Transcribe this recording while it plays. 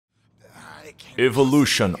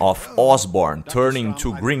Evolution of Osborn turning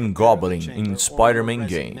to Green Goblin in Spider-Man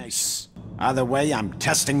games. Either way, I'm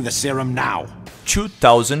testing the serum now.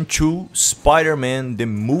 2002 Spider-Man the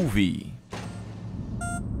movie.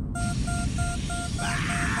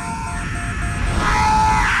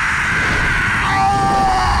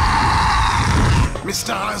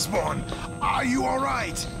 Mr. Osborn, are you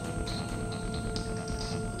alright?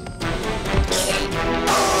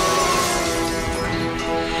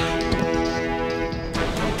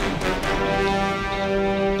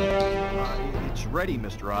 It's ready,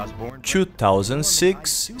 Mr. Osborn.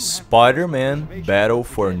 2006 Spider-Man Battle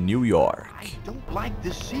for New York. I don't like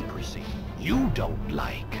this secrecy. You don't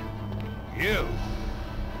like. You.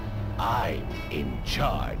 I'm in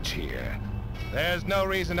charge here. There's no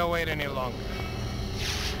reason to wait any longer.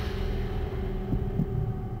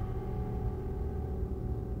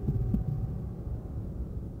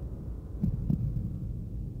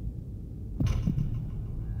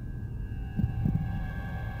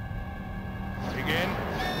 Begin.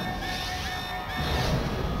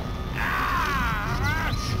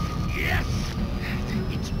 Yes!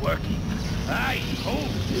 It's working. I told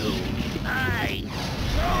you. I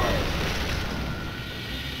told.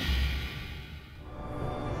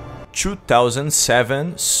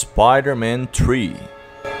 2007 Spider-Man 3.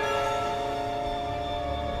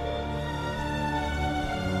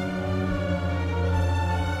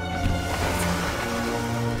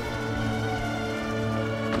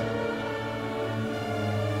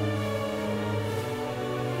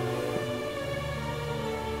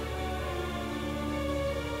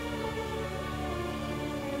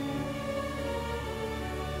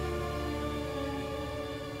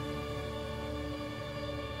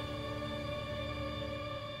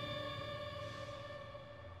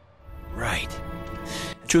 Right.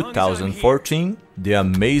 2014 The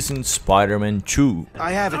Amazing Spider-Man 2.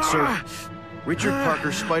 I have it, sir. Richard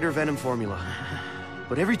Parker's spider venom formula.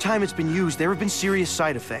 But every time it's been used, there have been serious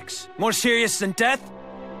side effects. More serious than death?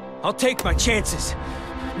 I'll take my chances.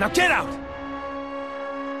 Now get out!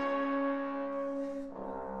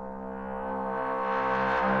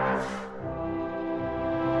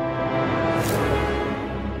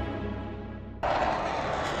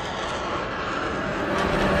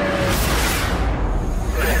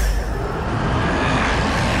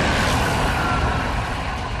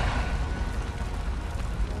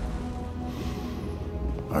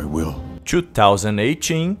 I will.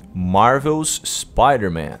 2018 Marvel's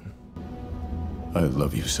Spider-Man. I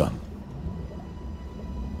love you, son.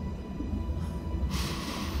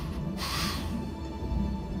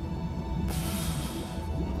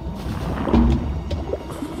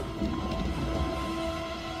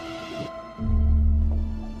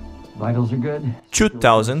 Vitals are good.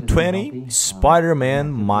 2020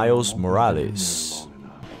 Spider-Man Miles Morales.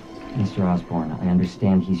 Mr. Osborn, I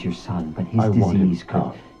understand he's your son, but his disease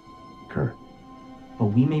could... Kurt. But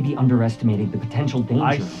we may be underestimating the potential danger.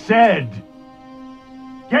 I said,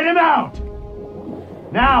 get him out!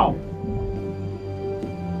 Now!